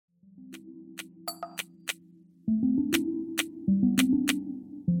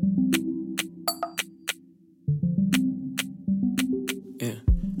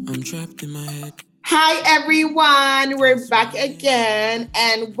trapped in my head. Hi, everyone. We're back again,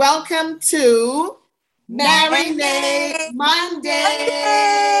 and welcome to Marinate Mondays.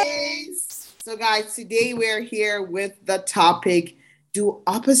 So, guys, today we're here with the topic: do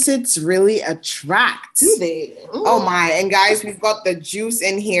opposites really attract? Do they? Oh my. And guys, we've got the juice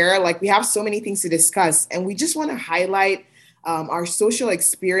in here. Like, we have so many things to discuss, and we just want to highlight our social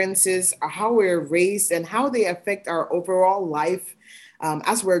experiences, how we're raised, and how they affect our overall life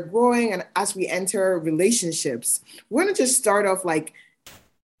as we're growing and as we enter relationships. We're going to just start off like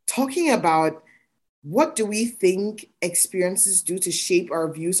talking about what do we think experiences do to shape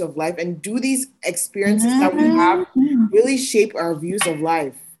our views of life, and do these experiences that we have really shape our views of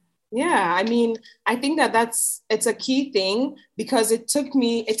life? Yeah, I mean, I think it's a key thing, because it took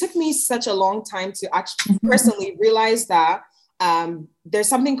me such a long time to actually personally realize that there's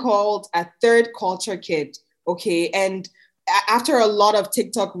something called a third culture kid. Okay. And after a lot of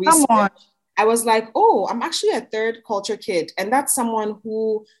TikTok research, I was like, oh, I'm actually a third culture kid. And that's someone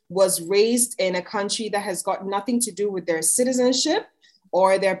who was raised in a country that has got nothing to do with their citizenship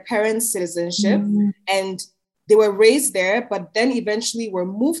or their parents' citizenship. And they were raised there, but then eventually were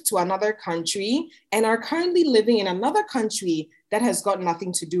moved to another country and are currently living in another country that has got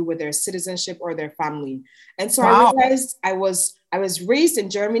nothing to do with their citizenship or their family. And so I realized I was raised in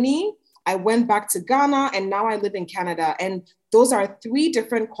Germany. I went back to Ghana, and now I live in Canada. And those are three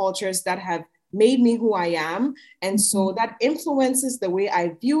different cultures that have made me who I am. And so that influences the way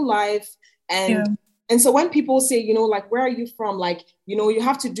I view life. And so when people say, like, where are you from? Like, you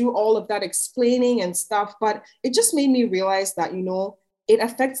have to do all of that explaining and stuff. But it just made me realize that, it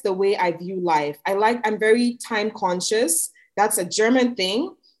affects the way I view life. I'm very time conscious. That's a German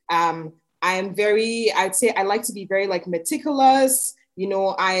thing. I'd say I like to be very like meticulous.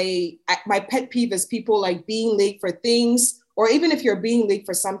 My pet peeve is people like being late for things, or even if you're being late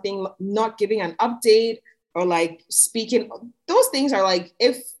for something, not giving an update or like speaking. Those things are like,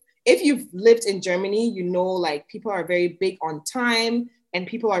 if you've lived in Germany, like people are very big on time and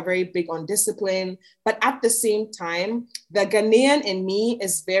people are very big on discipline. But at the same time, the Ghanaian in me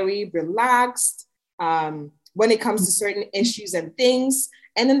is very relaxed when it comes to certain issues and things.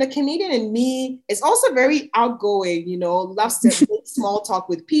 And then the Canadian in me is also very outgoing, loves to make small talk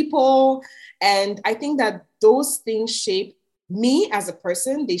with people. And I think that those things shape me as a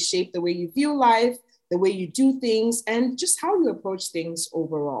person. They shape the way you view life, the way you do things, and just how you approach things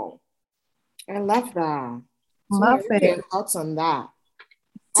overall. I love that. Love it. Your thoughts on that?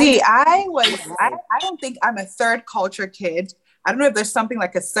 See, I don't think I'm a third culture kid. I don't know if there's something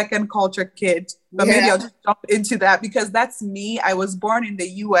like a second culture kid, but maybe I'll just jump into that, because that's me. I was born in the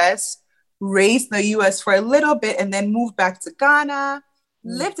US, raised in the US for a little bit, and then moved back to Ghana.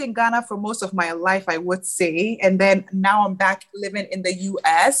 Lived in Ghana for most of my life, I would say. And then now I'm back living in the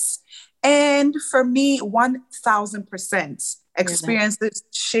US. And for me, 1000% experiences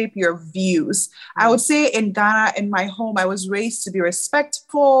shape your views. I would say in Ghana, in my home, I was raised to be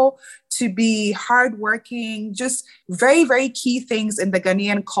respectful, to be hardworking, just very, very key things in the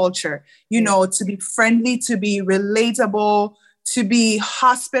Ghanaian culture, to be friendly, to be relatable, to be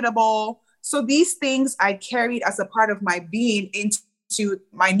hospitable. So these things I carried as a part of my being into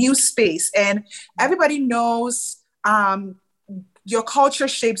my new space. And everybody knows your culture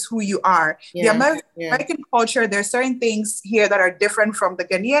shapes who you are. The American culture, there are certain things here that are different from the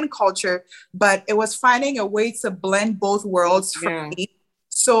Ghanaian culture, but it was finding a way to blend both worlds for me.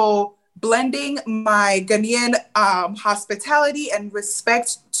 So blending my Ghanaian hospitality and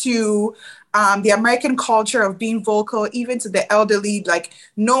respect to the American culture of being vocal, even to the elderly, like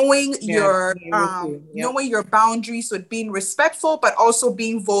knowing knowing your boundaries with being respectful, but also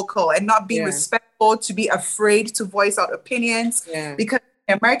being vocal and not being respectful to be afraid to voice out opinions. Because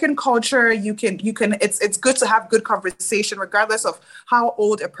in American culture, you can it's good to have good conversation regardless of how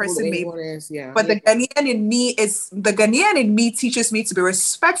old a person may be. But the Ghanaian in me teaches me to be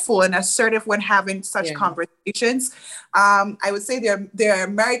respectful and assertive when having such conversations. I would say the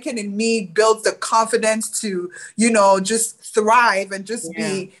American in me builds the confidence to, just thrive and just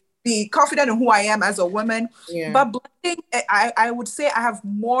be confident in who I am as a woman. But blending, I would say I have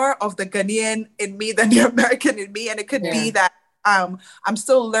more of the Ghanaian in me than the American in me. And it could be that I'm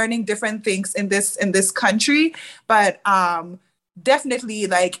still learning different things in this country. But definitely,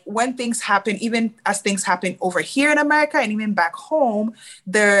 like, when things happen, even as things happen over here in America and even back home,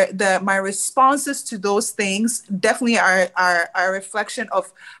 my responses to those things definitely are a reflection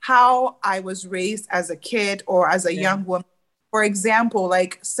of how I was raised as a kid or as a young woman. for example,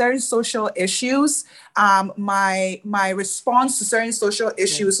 like certain social issues, my response to certain social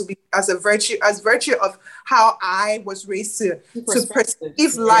issues will be as virtue of how I was raised to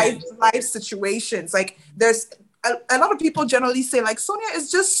perceive life situations. Like there's a lot of people generally say like Sonia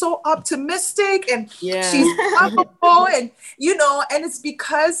is just so optimistic and she's lovable, and and it's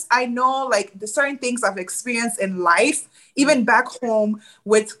because I know like the certain things I've experienced in life, even back home,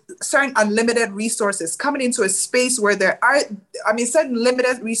 with certain unlimited resources, coming into a space where there are, certain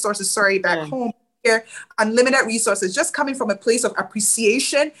limited resources, back home here, unlimited resources, just coming from a place of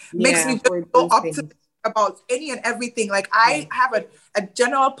appreciation makes me just so optimistic about any and everything. Like I have a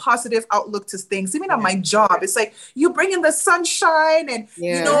general positive outlook to things, even on my job. It's like you bring in the sunshine and,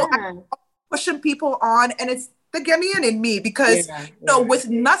 I'm pushing people on, and it's the Ghanaian in me because, with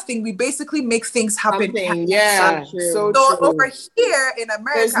nothing, we basically make things happen. So over here in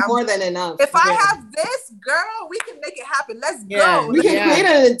America, there's more than enough. If I have this, girl, we can make it happen. Let's go. We can create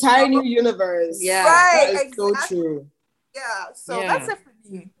an entire new universe. Right. That is so true. Yeah. So that's it for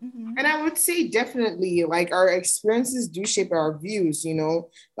me. Mm-hmm. And I would say definitely like our experiences do shape our views,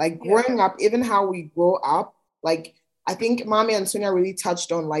 like growing up, even how we grow up. Like I think Mami and Sonia really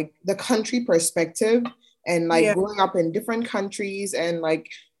touched on like the country perspective and like growing up in different countries and like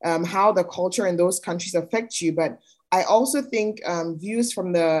how the culture in those countries affect you. But I also think views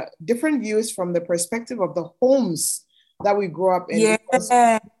from the perspective of the homes that we grew up in.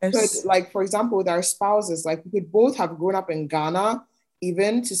 Could, like, for example, with our spouses, like we could both have grown up in Ghana,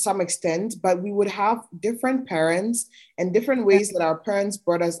 even to some extent, but we would have different parents and different ways that our parents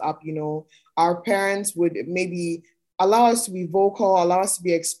brought us up. Our parents would maybe allow us to be vocal, allow us to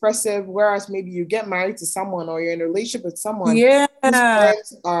be expressive, whereas maybe you get married to someone or you're in a relationship with someone whose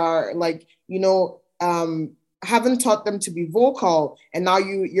parents are like, haven't taught them to be vocal. And now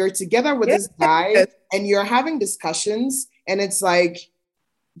you're together with this guy and you're having discussions and it's like,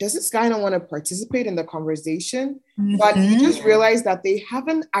 does this guy not want to participate in the conversation? Mm-hmm. But you just realize that they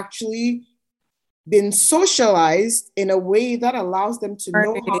haven't actually been socialized in a way that allows them to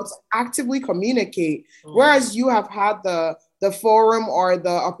know how to actively communicate. Whereas you have had the forum or the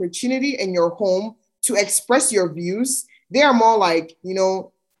opportunity in your home to express your views. They are more like,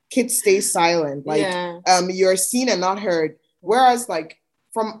 kids stay silent. Like you're seen and not heard. Whereas like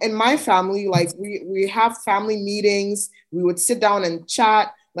in my family, like we have family meetings, we would sit down and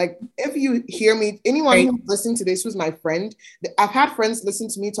chat. Like if you hear me, anyone who's listening to this who's my friend, I've had friends listen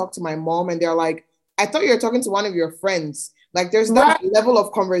to me talk to my mom and they're like, I thought you were talking to one of your friends. Like there's that level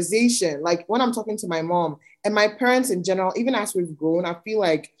of conversation. Like when I'm talking to my mom and my parents in general, even as we've grown, I feel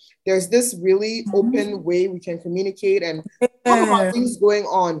like there's this really open way we can communicate and talk about things going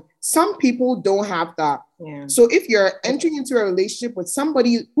on. Some people don't have that. Yeah. So if you're entering into a relationship with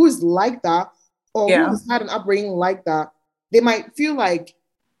somebody who's like that or who's had an upbringing like that, they might feel like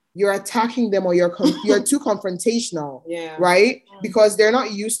you're attacking them or you're too confrontational, right? Because they're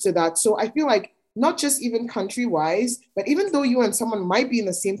not used to that. So I feel like not just even country-wise, but even though you and someone might be in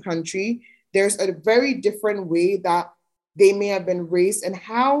the same country, there's a very different way that they may have been raised and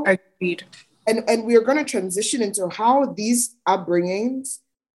how, and we're going to transition into how these upbringings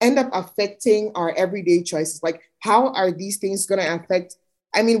end up affecting our everyday choices. Like how are these things going to affect,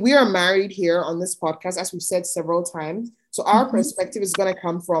 we are married here on this podcast, as we've said several times. So our perspective is going to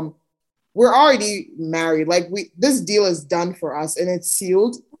come from, we're already married. Like this deal is done for us and it's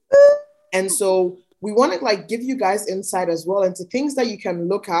sealed. And so we want to like give you guys insight as well into things that you can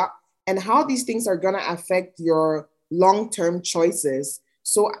look at and how these things are going to affect your long-term choices.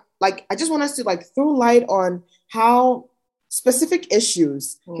 So like, I just want us to like throw light on how specific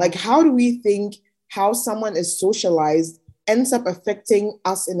issues, like how do we think how someone is socialized ends up affecting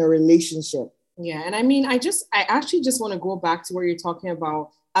us in a relationship? Yeah. And I actually just want to go back to where you're talking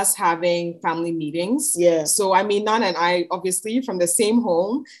about us having family meetings. Yeah. So Nana and I obviously from the same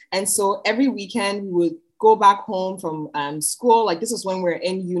home. And so every weekend we would go back home from school. Like this is when we're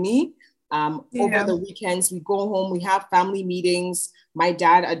in uni. Over the weekends, we go home, we have family meetings. My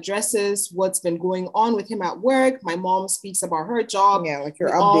dad addresses what's been going on with him at work. My mom speaks about her job. Yeah, like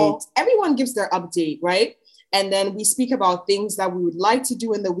your update. Everyone gives their update, right? And then we speak about things that we would like to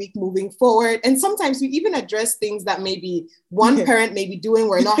do in the week moving forward. And sometimes we even address things that maybe one parent may be doing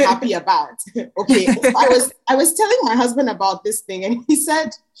we're not happy about. Okay, so I was telling my husband about this thing and he said,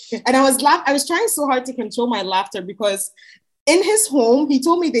 and I was trying so hard to control my laughter because in his home, he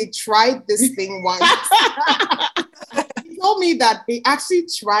told me they tried this thing once. He told me that they actually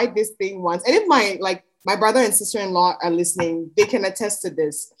tried this thing once. And if my brother and sister-in-law are listening, they can attest to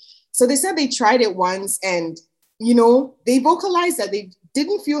this. So they said they tried it once and, they vocalized that they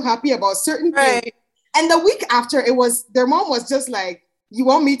didn't feel happy about certain things. And the week after, their mom was just like, you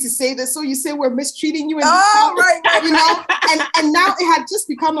want me to say this? So you say we're mistreating you, and you know, and now it had just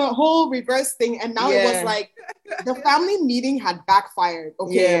become a whole reverse thing, and now it was like the family meeting had backfired.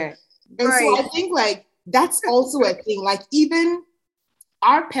 Okay, and so I think like that's also a thing. Like even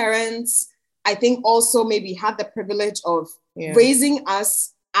our parents, I think also maybe had the privilege of raising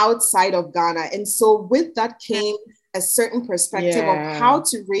us outside of Ghana, and so with that came a certain perspective of how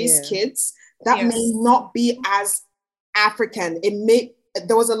to raise kids that may not be as African.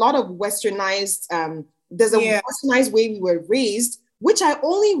 There was a lot of westernized, there's a westernized way we were raised, which I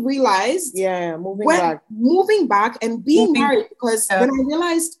only realized moving back and being married, because then I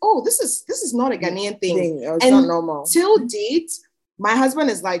realized, oh, this is not a Ghanaian thing. It's not normal. Till date, my husband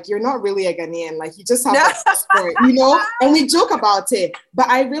is like, you're not really a Ghanaian, like you just have a passport, you know? And we joke about it. But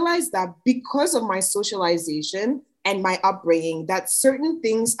I realized that because of my socialization and my upbringing, that certain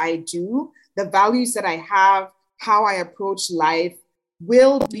things I do, the values that I have, how I approach life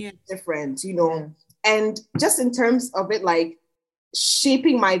will be different, you know? And just in terms of it, like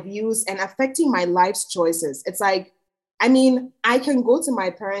shaping my views and affecting my life's choices. It's like, I mean, I can go to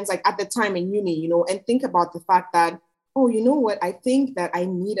my parents, like at the time in uni, you know, and think about the fact that, oh, you know what? I think that I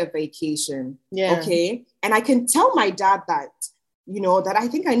need a vacation. Okay. And I can tell my dad that, you know, that I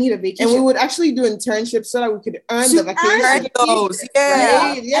think I need a vacation. And we would actually do internships so that we could earn the vacation. Right?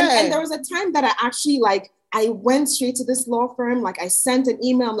 And there was a time that I actually like, I went straight to this law firm. Like I sent an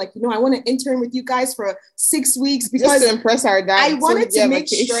email. I'm like, you know, I want to intern with you guys for 6 weeks because just to impress our dad. I wanted to make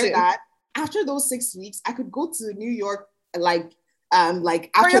sure that after those 6 weeks, I could go to New York, like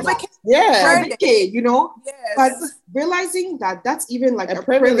after that, you know. But realizing that that's even like a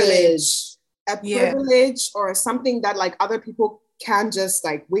privilege, or something that like other people can just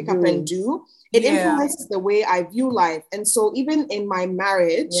like wake up and do. It influences the way I view life. And so even in my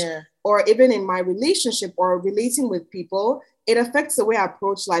marriage or even in my relationship or relating with people, it affects the way I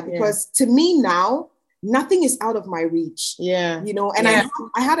approach life, because to me now, nothing is out of my reach. You know, and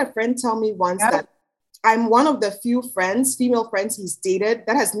I had a friend tell me once that I'm one of the few female friends he's dated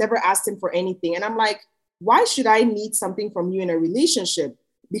that has never asked him for anything. And I'm like, why should I need something from you in a relationship?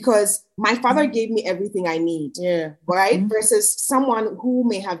 Because my father gave me everything I need, right? Versus someone who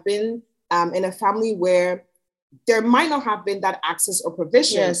may have been in a family where there might not have been that access or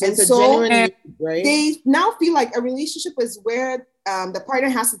provision. And so genuine need, right? They now feel like a relationship is where the partner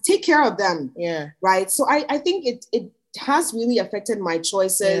has to take care of them, right? So I think it has really affected my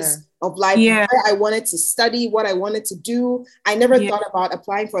choices of life, where I wanted to study, what I wanted to do. I never thought about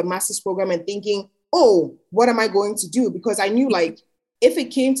applying for a master's program and thinking, oh, what am I going to do? Because I knew like, if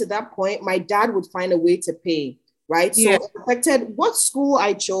it came to that point, my dad would find a way to pay, right? So it affected what school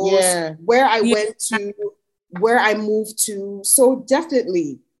I chose, where I went to, where I moved to. So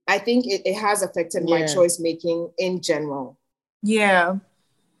definitely, I think it has affected my choice making in general.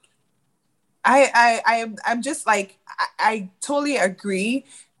 I'm just like, I totally agree.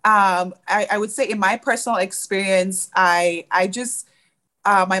 I would say in my personal experience, I just,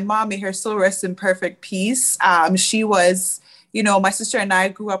 my mom, may her soul rest in perfect peace. She was, you know, my sister and I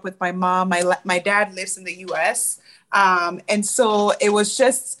grew up with my mom. My dad lives in the US. And so it was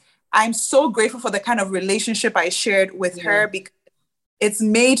just, I'm so grateful for the kind of relationship I shared with her, because it's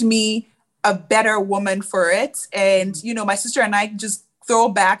made me a better woman for it. And, you know, my sister and I just throw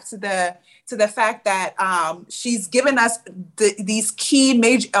back to the fact that she's given us these key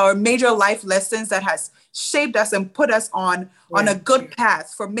major life lessons that has shaped us and put us on a good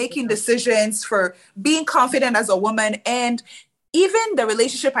path for making decisions, for being confident as a woman. And even the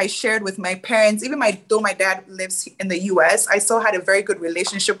relationship I shared with my parents, even though my dad lives in the US, I still had a very good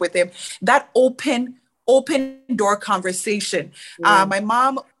relationship with him. That open door conversation. My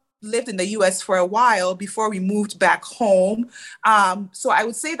mom lived in the US for a while before we moved back home. So I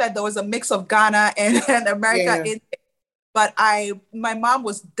would say that there was a mix of Ghana and America in it. But my mom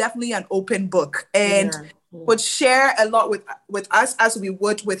was definitely an open book and would share a lot with us as we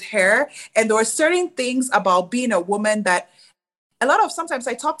would with her. And there were certain things about being a woman that sometimes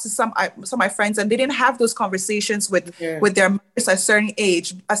I talk to some of my friends and they didn't have those conversations with their mothers at certain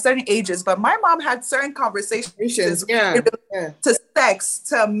ages. But my mom had certain conversations to sex,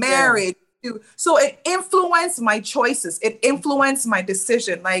 to marriage. So it influenced my choices. It influenced my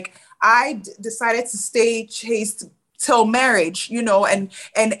decision. Like I decided to stay chaste till marriage, you know, and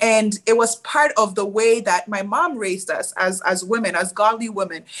it was part of the way that my mom raised us as women, as godly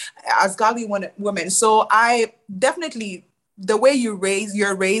women. So I definitely, the way you're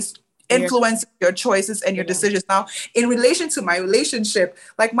raised influences your choices and your decisions. Now, in relation to my relationship,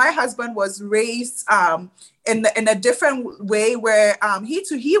 like my husband was raised in a different way where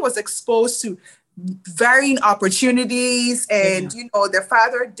he was exposed to varying opportunities, and you know, their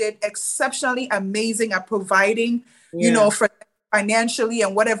father did exceptionally amazing at providing, you know, for them financially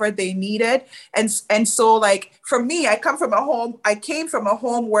and whatever they needed. And so, like, for me, I came from a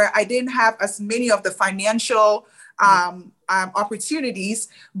home where I didn't have as many of the financial opportunities,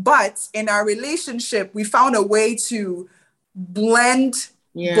 but in our relationship we found a way to blend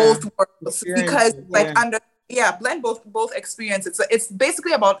both worlds, because like blend both experiences. So it's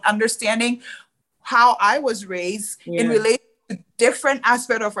basically about understanding how I was raised in relation to different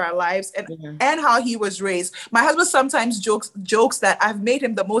aspects of our lives, and how he was raised. My husband sometimes jokes that I've made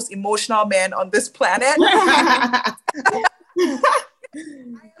him the most emotional man on this planet. I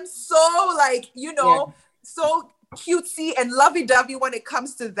am so, like, you know, so cutesy and lovey-dovey when it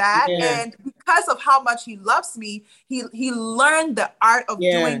comes to that. And because of how much he loves me, he learned the art of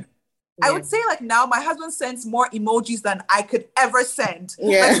doing. I would say, like, now my husband sends more emojis than I could ever send.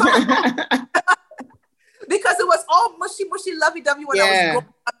 Like, because it was all mushy, lovey-dovey when I was growing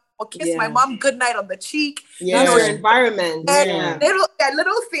up. Or kiss my mom goodnight on the cheek. That's your environment. And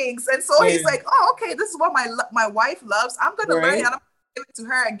little things. And so he's like, oh, okay, this is what my wife loves. I'm going to learn it. I'm going to give it to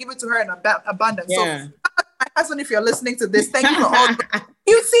her and give it to her in abundance. So my husband, if you're listening to this, thank you for all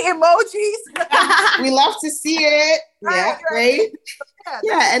you see emojis. We love to see it. Right.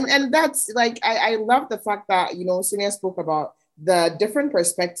 And that's like, I love the fact that, you know, Sonia spoke about the different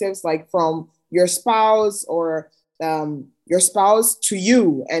perspectives, like from your spouse or your spouse to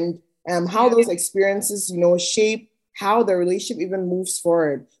you, and how those experiences, you know, shape how the relationship even moves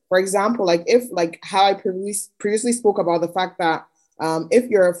forward. For example, like if, like how I previously spoke about the fact that if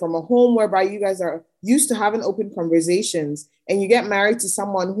you're from a home whereby you guys are used to having open conversations, and you get married to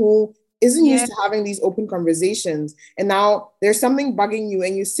someone who isn't used to having these open conversations, and now there's something bugging you,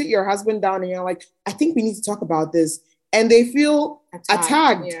 and you sit your husband down and you're like, I think we need to talk about this. And they feel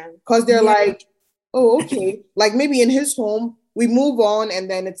attacked because they're like, oh, okay. Like maybe in his home, we move on and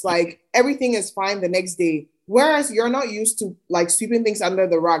then it's like, everything is fine the next day. Whereas you're not used to like sweeping things under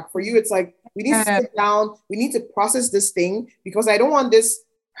the rug. For you, it's like, we need to sit down. We need to process this thing, because I don't want this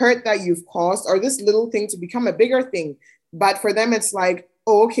hurt that you've caused or this little thing to become a bigger thing. But for them, it's like,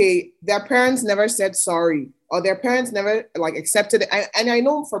 oh, okay, their parents never said sorry, or their parents never like accepted it. And I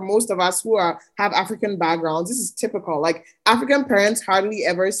know for most of us who have African backgrounds, this is typical. Like African parents hardly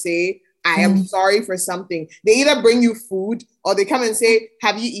ever say, I am sorry for something. They either bring you food, or they come and say,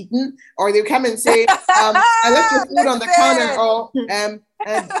 have you eaten? Or they come and say, I left your food on the counter, or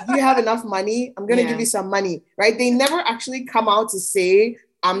do you have enough money? I'm going to give you some money, right? They never actually come out to say,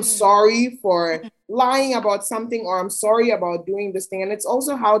 I'm sorry for lying about something, or I'm sorry about doing this thing. And it's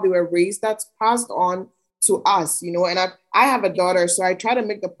also how they were raised. That's passed on to us, you know. And I have a daughter, so I try to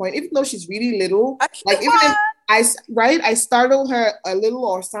make the point, even though she's really little, like even if I startle her a little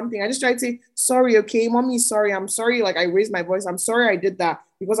or something, I just try to say, sorry, okay, mommy, sorry, I'm sorry, like I raised my voice, I'm sorry I did that,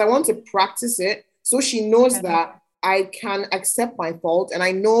 because I want to practice it so she knows that I can accept my fault, and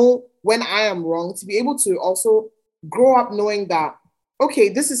I know when I am wrong, to be able to also grow up knowing that, okay,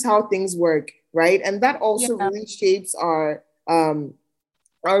 this is how things work, right? And that also really shapes our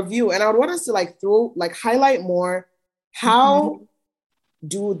view. And I would want us to highlight more how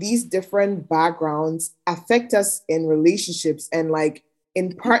do these different backgrounds affect us in relationships and like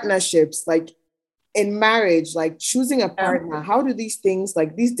in partnerships, like in marriage, like choosing a partner. How do these things,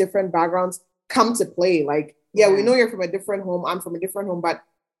 like these different backgrounds, come to play? Like, we know you're from a different home, I'm from a different home, but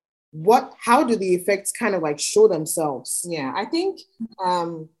how do the effects kind of like show themselves? I think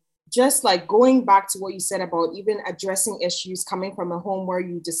just like going back to what you said about even addressing issues coming from a home where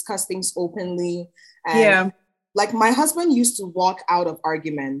you discuss things openly. And like my husband used to walk out of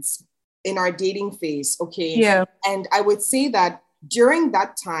arguments in our dating phase. Okay. Yeah. And I would say that during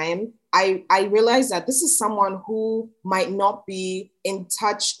that time, I realized that this is someone who might not be in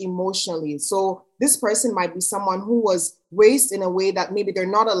touch emotionally. So this person might be someone who was raised in a way that maybe they're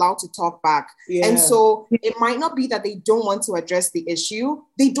not allowed to talk back. Yeah. And so it might not be that they don't want to address the issue.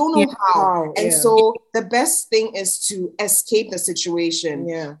 They don't know how. And so the best thing is to escape the situation,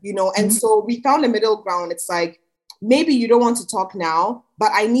 you know? And so we found a middle ground. It's like, maybe you don't want to talk now,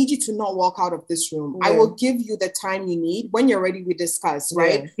 but I need you to not walk out of this room. I will give you the time you need. When you're ready, we discuss,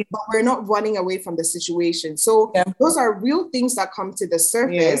 right? But we're not running away from the situation. So those are real things that come to the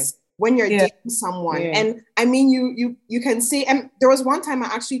surface when you're dating someone. And I mean, you can say, and there was one time I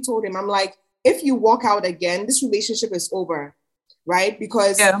actually told him, I'm like, if you walk out again, this relationship is over, right?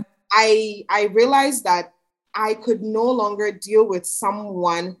 Because I realized that I could no longer deal with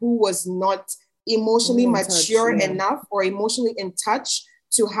someone who was not emotionally mature enough or emotionally in touch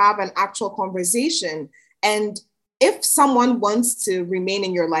to have an actual conversation. And if someone wants to remain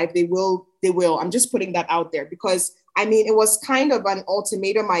in your life, they will they will. I'm just putting that out there because I mean, it was kind of an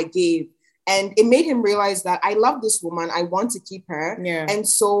ultimatum I gave. And it made him realize that I love this woman. I want to keep her. Yeah. And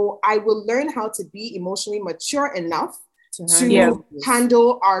so I will learn how to be emotionally mature enough to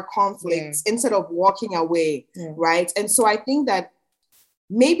handle our conflicts instead of walking away. Right. And so I think that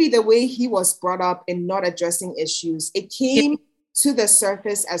maybe the way he was brought up in not addressing issues, it came to the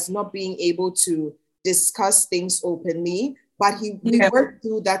surface as not being able to discuss things openly. But we worked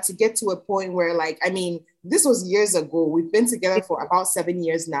through that to get to a point where, like, I mean, this was years ago. We've been together for about 7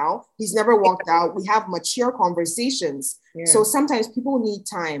 years now. He's never walked out. We have mature conversations. So sometimes people need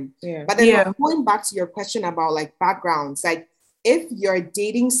time. But then going back to your question about like backgrounds, like if you're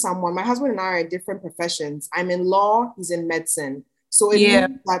dating someone, my husband and I are in different professions. I'm in law, he's in medicine. So it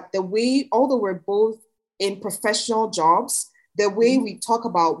means that the way, although we're both in professional jobs, the way we talk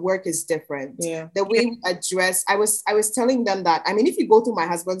about work is different. The way we address, I was telling them that, I mean, if you go through my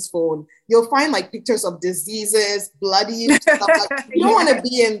husband's phone, you'll find like pictures of diseases, bloody stuff. Like, you don't want to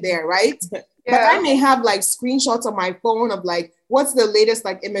be in there, right? But I may have like screenshots on my phone of like, what's the latest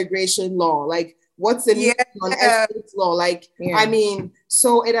like immigration law? Like, what's the new on ethics law? Like, I mean,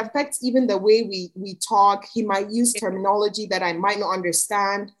 so it affects even the way we talk. He might use terminology that I might not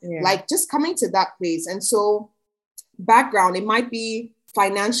understand, like just coming to that place. And so background, it might be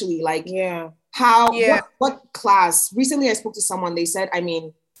financially, like how what class. Recently I spoke to someone, they said, I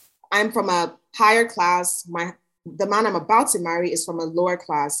mean, I'm from a higher class, the man I'm about to marry is from a lower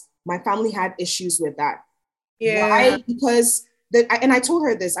class. My family had issues with that. Why? Because and I told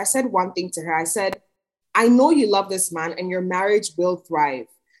her this, I said one thing to her, I said, I know you love this man and your marriage will thrive,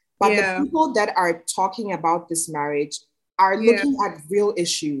 but the people that are talking about this marriage are looking at real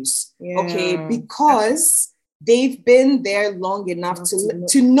issues, okay, because they've been there long enough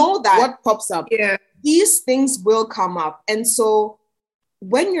to know that what pops up, these things will come up. And so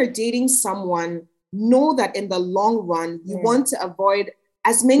when you're dating someone, know that in the long run, you want to avoid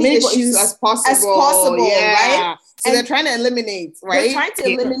as many issues as possible, right? So they're trying to eliminate, right? They're trying to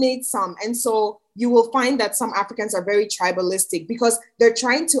eliminate some. And so you will find that some Africans are very tribalistic because they're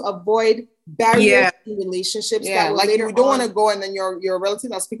trying to avoid barriers in relationships. That like you don't want to go and then your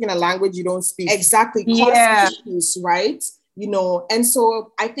relatives are speaking a language you don't speak. Exactly. Cause issues, right? You know, and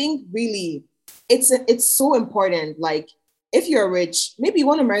so I think really it's so important. Like if you're rich, maybe you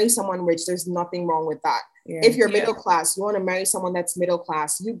want to marry someone rich. There's nothing wrong with that. If you're middle class, you want to marry someone that's middle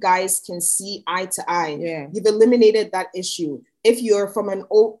class. You guys can see eye to eye. You've eliminated that issue. If you're from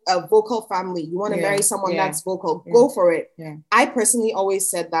a vocal family, you want to marry someone that's vocal, go for it. I personally always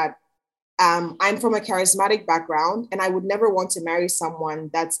said that I'm from a charismatic background and I would never want to marry someone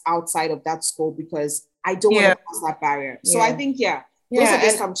that's outside of that scope because I don't want to cross that barrier. So I think, those are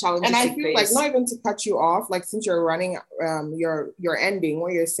just some challenges. And I feel like, not even to cut you off, like since you're running, you're ending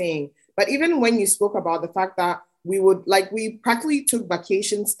what you're saying. But even when you spoke about the fact that we practically took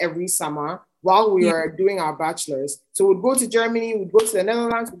vacations every summer while we were doing our bachelors. So we'd go to Germany, we'd go to the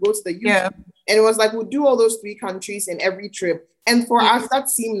Netherlands, we'd go to the UK. And it was like, we'd do all those 3 countries in every trip. And for us, that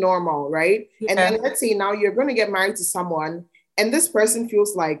seemed normal, right? And then let's say now you're going to get married to someone and this person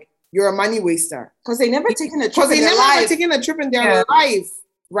feels like you're a money waster. Because they never taken a trip in their life,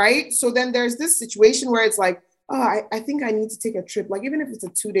 right? So then there's this situation where it's like, oh, I think I need to take a trip, like even if it's a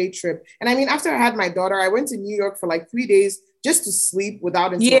 2-day trip. And I mean, after I had my daughter, I went to New York for like 3 days just to sleep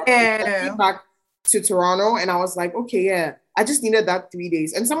without interruption. I came back to Toronto and I was like, okay, I just needed that 3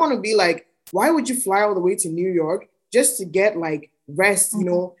 days. And someone would be like, why would you fly all the way to New York just to get like rest, you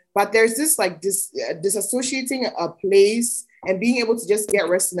know? But there's this like disassociating a place and being able to just get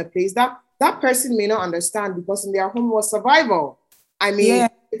rest in a place that person may not understand because in their home was survival. I mean,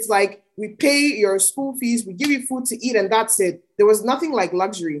 it's like we pay your school fees, we give you food to eat, and that's it. There was nothing like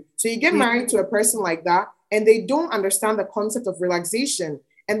luxury. So you get married to a person like that, and they don't understand the concept of relaxation.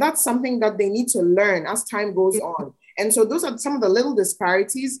 And that's something that they need to learn as time goes on. And so those are some of the little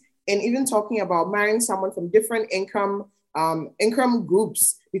disparities in even talking about marrying someone from different income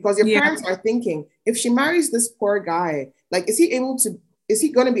groups, because your parents are thinking, if she marries this poor guy, like, is he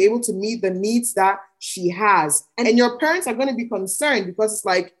going to be able to meet the needs that she has? And your parents are going to be concerned because it's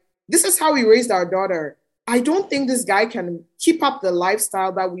like, this is how we raised our daughter. I don't think this guy can keep up the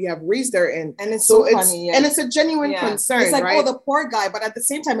lifestyle that we have raised her in. And it's so funny. And it's a genuine concern. It's like, right? oh, the poor guy. But at the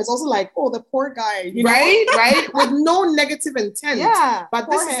same time, it's also like, oh, the poor guy. You know? Right? With no negative intent. Yeah. But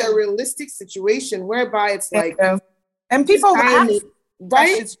this is a realistic situation whereby it's like... And people have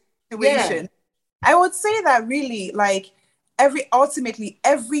right? situation. I would say that really, like, ultimately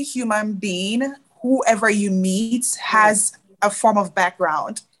every human being, whoever you meet, has a form of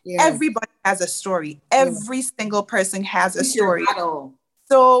background. Everybody has a story. Every single person has a story.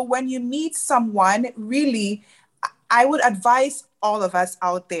 So when you meet someone, really, I would advise all of us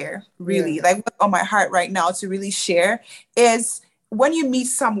out there, really, like what's on my heart right now to really share is when you meet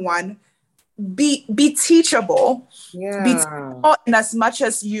someone, be teachable. Be teachable in as much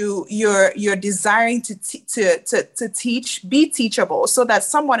as you're desiring to teach. Be teachable so that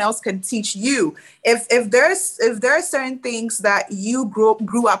someone else can teach you. If there are certain things that you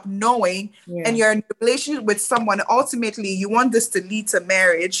grew up knowing, and you're in a relationship with someone, ultimately you want this to lead to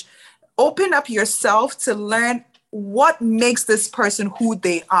marriage. Open up yourself to learn what makes this person who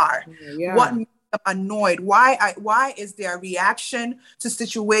they are. What makes them annoyed? Why is their reaction to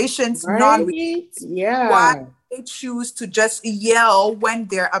situations not? Why they choose to just yell when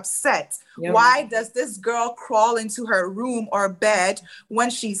they're upset? Why does this girl crawl into her room or bed when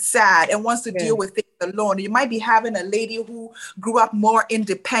she's sad and wants to deal with things alone? You might be having a lady who grew up more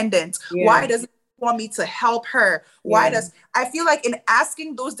independent. Why does want me to help her? Why does I feel like in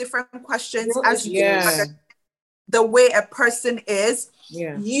asking those different questions as you get the way a person is,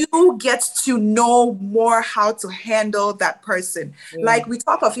 you get to know more how to handle that person. Like we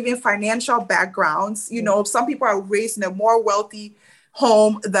talk of even financial backgrounds, you know, some people are raised in a more wealthy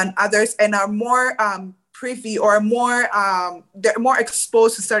home than others and are more privy or more they're more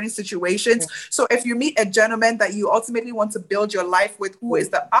exposed to certain situations. So if you meet a gentleman that you ultimately want to build your life with who is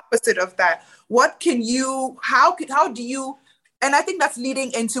the opposite of that, what can you how do you, and I think that's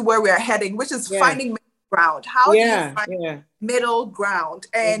leading into where we are heading, which is finding ground. How do you find middle ground?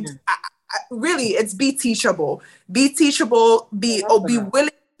 And really, it's be teachable. Be teachable. Be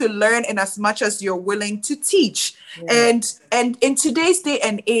willing to learn in as much as you're willing to teach. And in today's day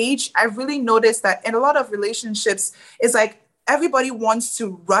and age, I've really noticed that in a lot of relationships, it's like everybody wants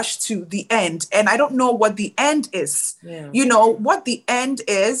to rush to the end. And I don't know what the end is. You know, what the end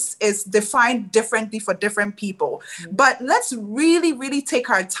is defined differently for different people. But let's really, really take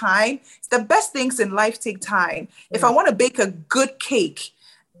our time. The best things in life take time. If I want to bake a good cake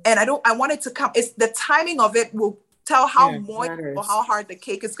and I want it to come, it's the timing of it will tell how moist or how hard the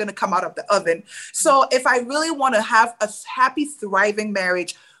cake is going to come out of the oven. So if I really want to have a happy, thriving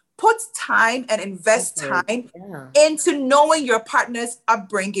marriage, put time and invest time into knowing your partner's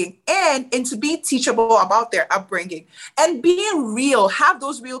upbringing and into being teachable about their upbringing and being real. Have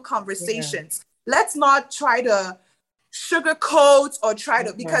those real conversations. Let's not try to sugarcoat or try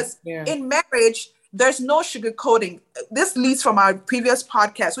to, because in marriage, there's no sugarcoating. This leads from our previous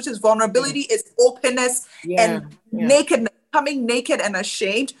podcast, which is vulnerability is openness and nakedness, coming naked and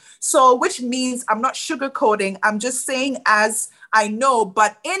ashamed. So, which means I'm not sugarcoating. I'm just saying as I know,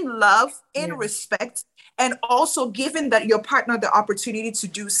 but in love, in respect, and also giving that your partner the opportunity to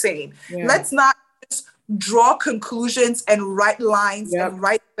do same. Let's not just draw conclusions and write lines and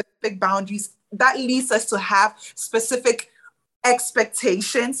write specific boundaries. That leads us to have specific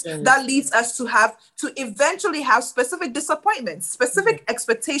expectations. That leads us to eventually have specific disappointments. Specific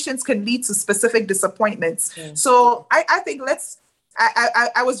expectations can lead to specific disappointments. So I think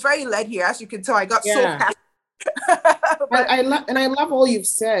I was very led here. As you can tell, I got so passionate. I love all you've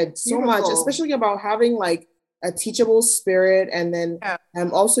said so much, especially about having like a teachable spirit and then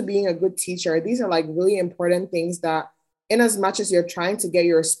also being a good teacher. These are like really important things that in as much as you're trying to get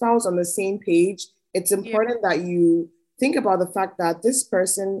your spouse on the same page, it's important that you think about the fact that this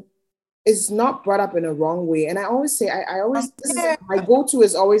person is not brought up in a wrong way. And I always say, my go-to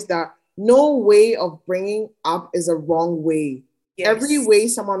is always that no way of bringing up is a wrong way. Every way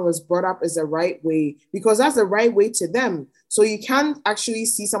someone was brought up is the right way because that's the right way to them. So you can't actually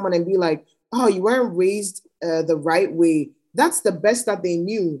see someone and be like, oh, you weren't raised the right way. That's the best that they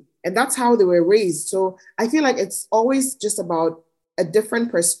knew. And that's how they were raised. So I feel like it's always just about a different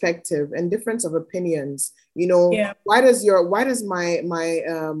perspective and difference of opinions. You know, why does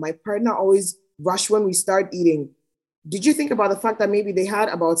my partner always rush when we start eating? Did you think about the fact that maybe they had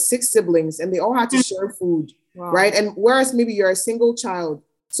about 6 siblings and they all had to share food, right? And whereas maybe you're a single child,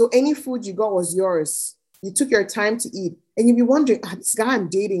 so any food you got was yours. You took your time to eat, and you'd be wondering, this guy I'm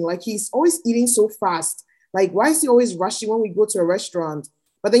dating, like he's always eating so fast. Like, why is he always rushing when we go to a restaurant?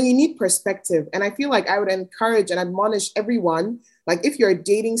 But then you need perspective. And I feel like I would encourage and admonish everyone, like if you're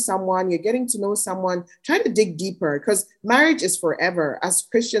dating someone, you're getting to know someone, try to dig deeper because marriage is forever. As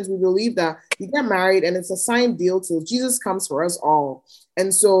Christians, we believe that you get married and it's a signed deal till Jesus comes for us all.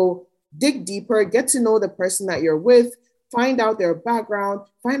 And so dig deeper, get to know the person that you're with, find out their background,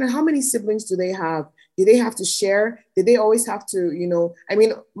 find out how many siblings do they have? Did they have to share? Did they always have to, you know, I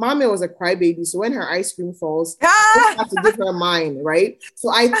mean, Mommy was a crybaby. So when her ice cream falls, you have to give her mine, right?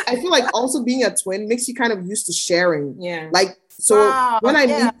 So I feel like also being a twin makes you kind of used to sharing. Yeah. Like So when I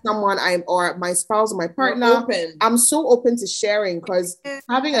meet someone, or my spouse or my partner, I'm so open to sharing, because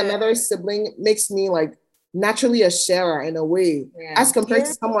having another sibling makes me like naturally a sharer in a way, as compared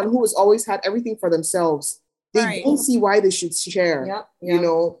to someone who has always had everything for themselves. They don't see why they should share, you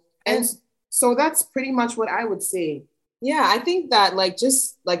know? And so that's pretty much what I would say. Yeah, I think that like,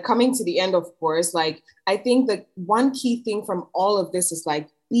 just like coming to the end, of course, like, I think that one key thing from all of this is like,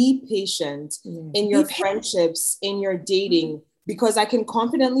 be patient in your friendships, in your dating, because I can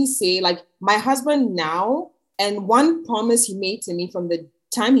confidently say, like, my husband now, and one promise he made to me from the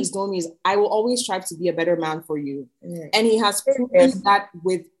time he's known me is, I will always strive to be a better man for you. And he has proven that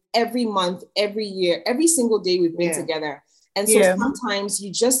with every month, every year, every single day we've been together. And so sometimes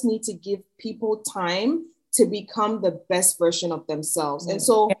you just need to give people time to become the best version of themselves. And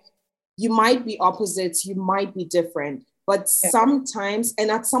so you might be opposites, you might be different, but sometimes,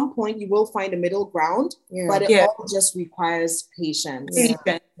 and at some point, you will find a middle ground, but it all just requires patience.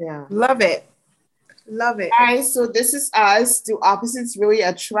 Love it. Love it. Guys, so this is us. Do opposites really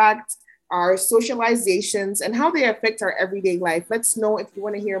attract? Our socializations and how they affect our everyday life. Let's know if you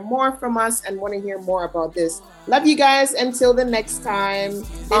want to hear more from us and want to hear more about this. Love you guys. Until the next time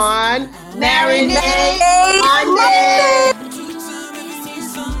on Marinade Monday.